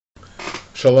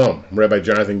Shalom. I'm Rabbi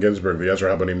Jonathan Ginsburg, the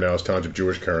Ezra Habonim Now's Township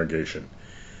Jewish Congregation.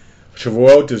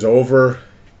 Shavuot is over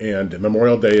and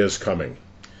Memorial Day is coming.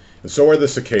 And so are the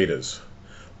Cicadas.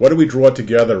 What do we draw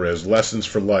together as lessons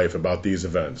for life about these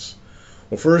events?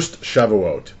 Well, first,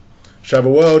 Shavuot.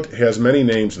 Shavuot has many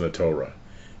names in the Torah.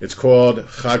 It's called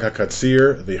Chag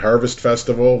HaKatzir, the harvest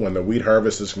festival, when the wheat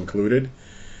harvest is concluded.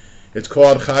 It's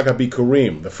called Chag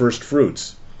HaBikurim, the first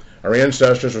fruits. Our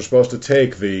ancestors were supposed to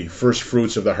take the first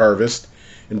fruits of the harvest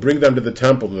and bring them to the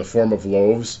temple in the form of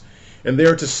loaves, and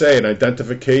there to say an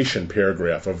identification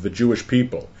paragraph of the Jewish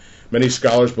people. Many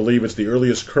scholars believe it's the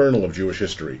earliest kernel of Jewish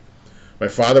history. My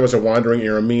father was a wandering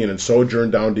Aramean and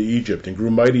sojourned down to Egypt and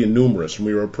grew mighty and numerous when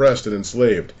we were oppressed and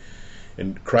enslaved,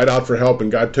 and cried out for help,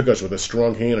 and God took us with a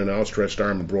strong hand and outstretched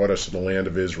arm and brought us to the land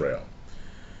of Israel.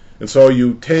 And so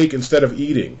you take, instead of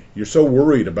eating, you're so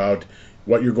worried about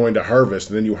what you're going to harvest,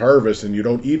 and then you harvest and you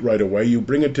don't eat right away, you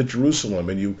bring it to Jerusalem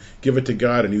and you give it to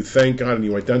God and you thank God and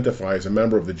you identify as a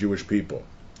member of the Jewish people.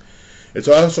 It's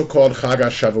also called Chag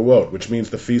HaShavuot, which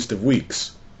means the Feast of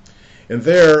Weeks. And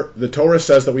there, the Torah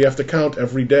says that we have to count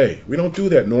every day. We don't do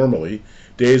that normally.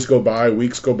 Days go by,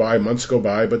 weeks go by, months go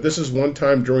by, but this is one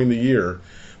time during the year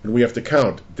when we have to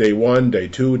count day 1, day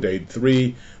 2, day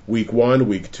 3, week 1,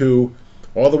 week 2,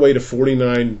 all the way to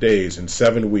 49 days and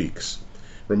 7 weeks.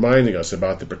 Reminding us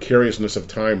about the precariousness of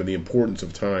time and the importance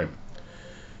of time.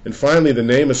 And finally, the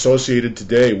name associated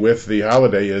today with the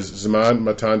holiday is Zman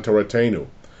Matan Toratenu,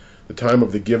 the time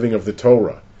of the giving of the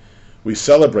Torah. We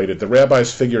celebrate it. The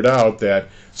rabbis figured out that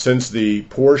since the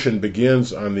portion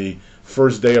begins on the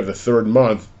first day of the third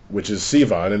month, which is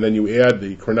Sivan, and then you add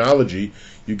the chronology,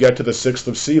 you get to the 6th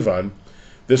of Sivan,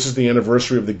 this is the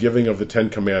anniversary of the giving of the Ten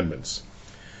Commandments.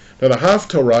 Now the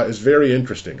Haftorah is very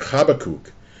interesting.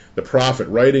 Habbakuk, the prophet,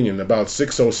 writing in about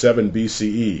 607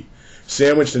 BCE,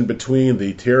 sandwiched in between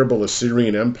the terrible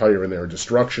Assyrian Empire and their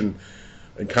destruction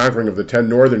and conquering of the 10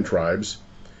 northern tribes,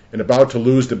 and about to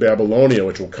lose to Babylonia,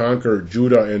 which will conquer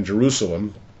Judah and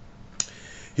Jerusalem,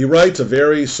 he writes a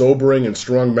very sobering and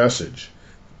strong message,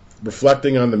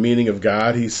 reflecting on the meaning of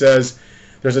God. He says,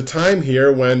 there's a time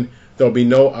here when there'll be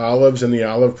no olives in the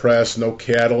olive press, no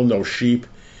cattle, no sheep,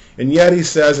 and yet he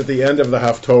says at the end of the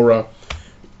Haftorah,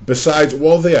 besides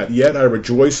all that, yet I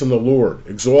rejoice in the Lord,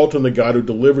 exalt in the God who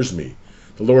delivers me.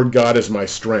 The Lord God is my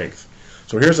strength.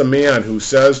 So here's a man who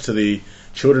says to the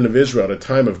children of Israel at a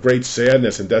time of great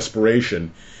sadness and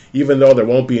desperation, even though there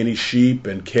won't be any sheep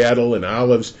and cattle and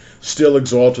olives, still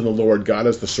exalt in the Lord. God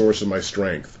is the source of my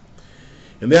strength.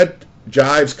 And that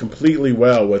jives completely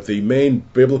well with the main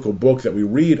biblical book that we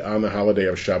read on the holiday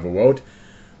of Shavuot,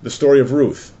 the story of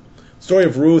Ruth. The story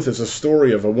of Ruth is a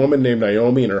story of a woman named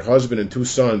Naomi and her husband and 2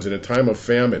 sons in a time of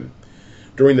famine.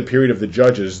 During the period of the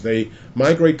Judges, they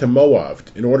migrate to Moab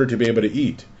in order to be able to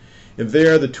eat. And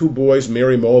there the 2 boys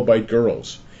marry Moabite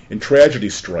girls, and tragedy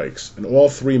strikes, and all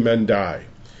 3 men die.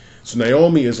 So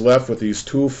Naomi is left with these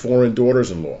 2 foreign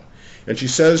daughters-in-law. And she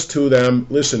says to them,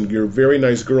 listen, you're very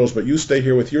nice girls, but you stay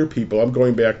here with your people. I'm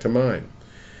going back to mine.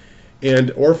 And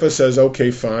Orpah says,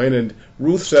 okay, fine. And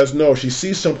Ruth says, no, she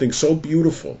sees something so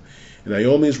beautiful in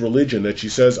Naomi's religion that she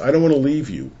says, I don't want to leave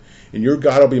you, and your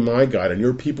God will be my God, and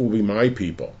your people will be my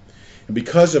people. And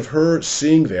because of her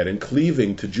seeing that and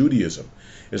cleaving to Judaism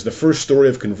as the first story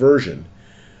of conversion,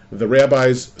 the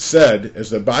rabbis said, as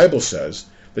the Bible says,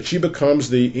 that she becomes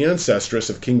the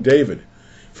ancestress of King David,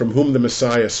 from whom the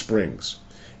Messiah springs.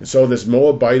 And so this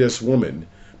Moabitess woman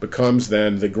becomes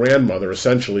then the grandmother,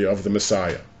 essentially, of the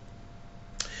Messiah.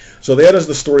 So that is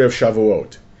the story of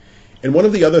Shavuot. And one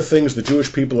of the other things the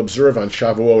Jewish people observe on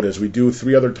Shavuot, as we do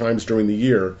 3 other times during the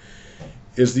year,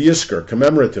 is the Yizkor,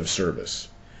 commemorative service.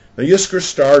 Now Yizkor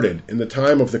started in the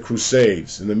time of the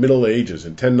Crusades, in the Middle Ages,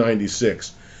 in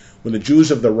 1096, when the Jews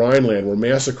of the Rhineland were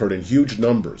massacred in huge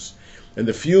numbers, and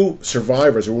the few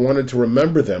survivors wanted to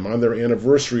remember them on their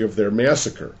anniversary of their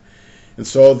massacre. And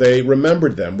so they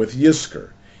remembered them with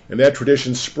Yizkor, and that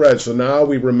tradition spread. So now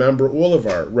we remember all of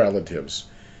our relatives,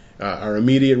 our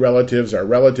immediate relatives, our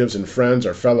relatives and friends,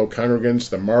 our fellow congregants,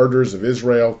 the martyrs of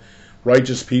Israel,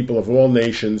 righteous people of all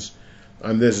nations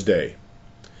on this day.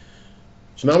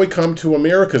 So now we come to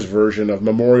America's version of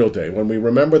Memorial Day, when we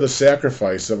remember the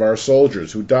sacrifice of our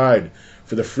soldiers who died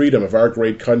for the freedom of our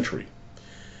great country.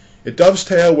 It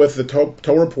dovetails with the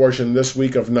Torah portion this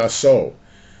week of Naso,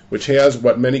 which has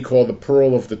what many call the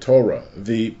pearl of the Torah,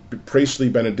 the priestly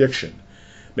benediction.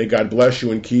 May God bless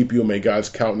you and keep you. May God's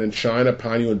countenance shine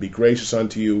upon you and be gracious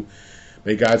unto you.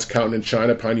 May God's countenance shine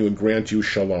upon you and grant you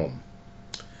shalom.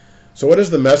 So what is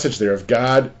the message there of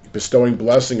God bestowing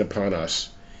blessing upon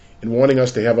us and wanting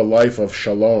us to have a life of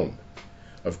shalom,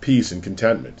 of peace and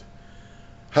contentment?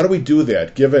 How do we do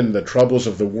that, given the troubles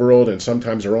of the world and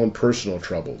sometimes our own personal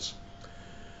troubles?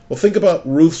 Well, think about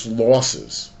Ruth's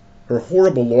losses, her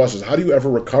horrible losses. How do you ever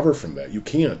recover from that? You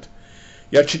can't.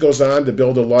 Yet she goes on to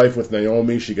build a life with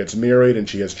Naomi. She gets married and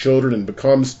she has children and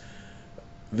becomes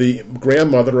the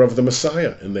grandmother of the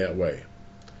Messiah in that way.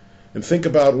 And think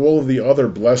about all of the other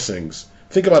blessings.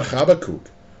 Think about Habbakuk,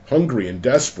 hungry and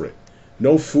desperate,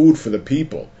 no food for the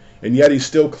people, and yet he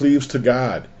still cleaves to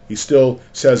God. He still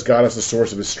says God is the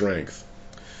source of his strength.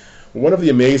 One of the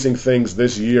amazing things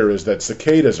this year is that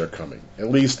cicadas are coming, at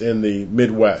least in the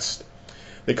Midwest.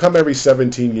 They come every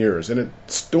 17 years, and it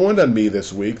dawned on me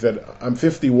this week that I'm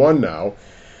 51 now.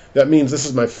 That means this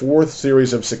is my 4th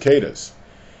series of cicadas.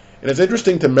 And it's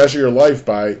interesting to measure your life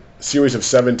by a series of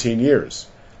 17 years.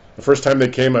 The first time they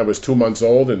came, I was 2 months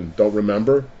old and don't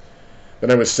remember.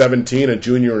 Then I was 17, a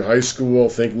junior in high school,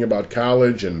 thinking about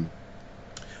college and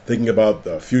thinking about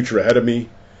the future ahead of me.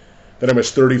 Then I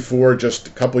was 34, just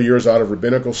a couple years out of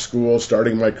rabbinical school,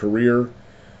 starting my career,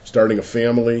 starting a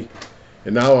family.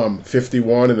 And now I'm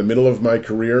 51 in the middle of my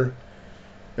career.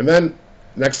 And then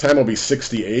next time I'll be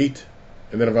 68.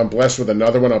 And then if I'm blessed with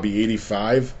another one, I'll be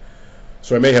 85.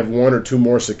 So I may have 1 or 2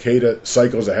 more cicada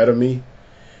cycles ahead of me.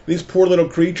 These poor little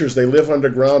creatures, they live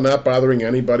underground, not bothering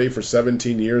anybody for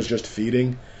 17 years, just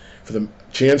feeding, for the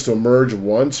chance to emerge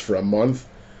once for a month,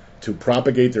 to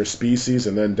propagate their species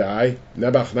and then die.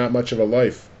 Not much of a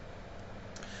life.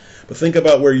 But think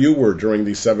about where you were during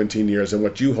these 17 years and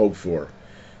what you hoped for,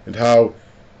 and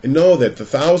know that the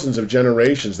thousands of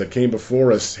generations that came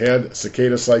before us had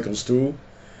cicada cycles too.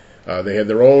 They had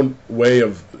their own way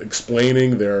of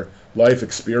explaining their life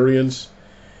experience.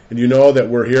 And you know that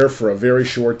we're here for a very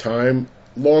short time,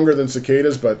 longer than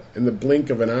cicadas, but in the blink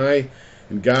of an eye,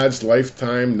 in God's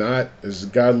lifetime, not as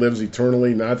God lives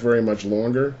eternally, not very much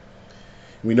longer.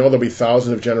 We know there'll be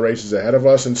thousands of generations ahead of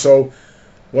us, and so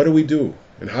what do we do?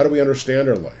 And how do we understand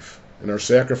our life and our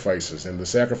sacrifices and the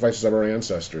sacrifices of our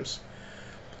ancestors?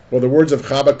 Well, the words of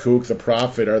Habbakuk, the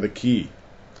prophet, are the key.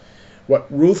 What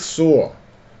Ruth saw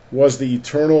was the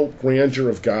eternal grandeur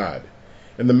of God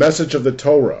and the message of the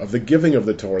Torah, of the giving of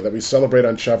the Torah that we celebrate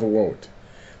on Shavuot.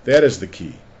 That is the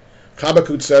key.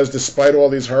 Habbakuk says, despite all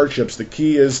these hardships, the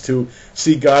key is to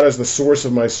see God as the source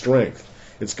of my strength.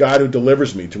 It's God who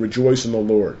delivers me, to rejoice in the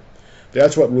Lord.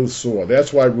 That's what Ruth saw.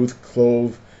 That's why Ruth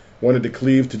wanted to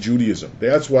cleave to Judaism.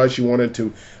 That's why she wanted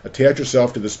to attach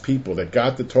herself to this people that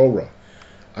got the Torah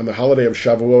on the holiday of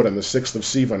Shavuot on the 6th of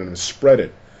Sivan and spread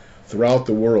it throughout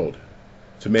the world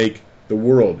to make the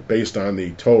world based on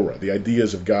the Torah, the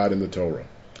ideas of God in the Torah.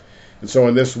 And so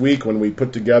in this week, when we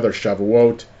put together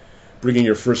Shavuot, bringing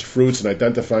your first fruits and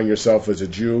identifying yourself as a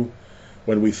Jew,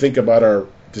 when we think about our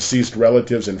deceased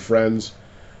relatives and friends,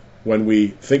 when we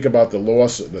think about the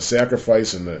loss, the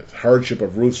sacrifice, and the hardship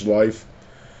of Ruth's life,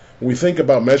 when we think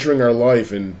about measuring our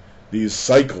life in these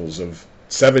cycles of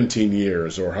 17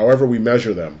 years, or however we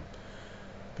measure them,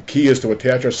 the key is to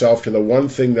attach ourselves to the one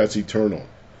thing that's eternal,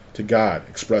 to God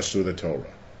expressed through the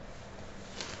Torah.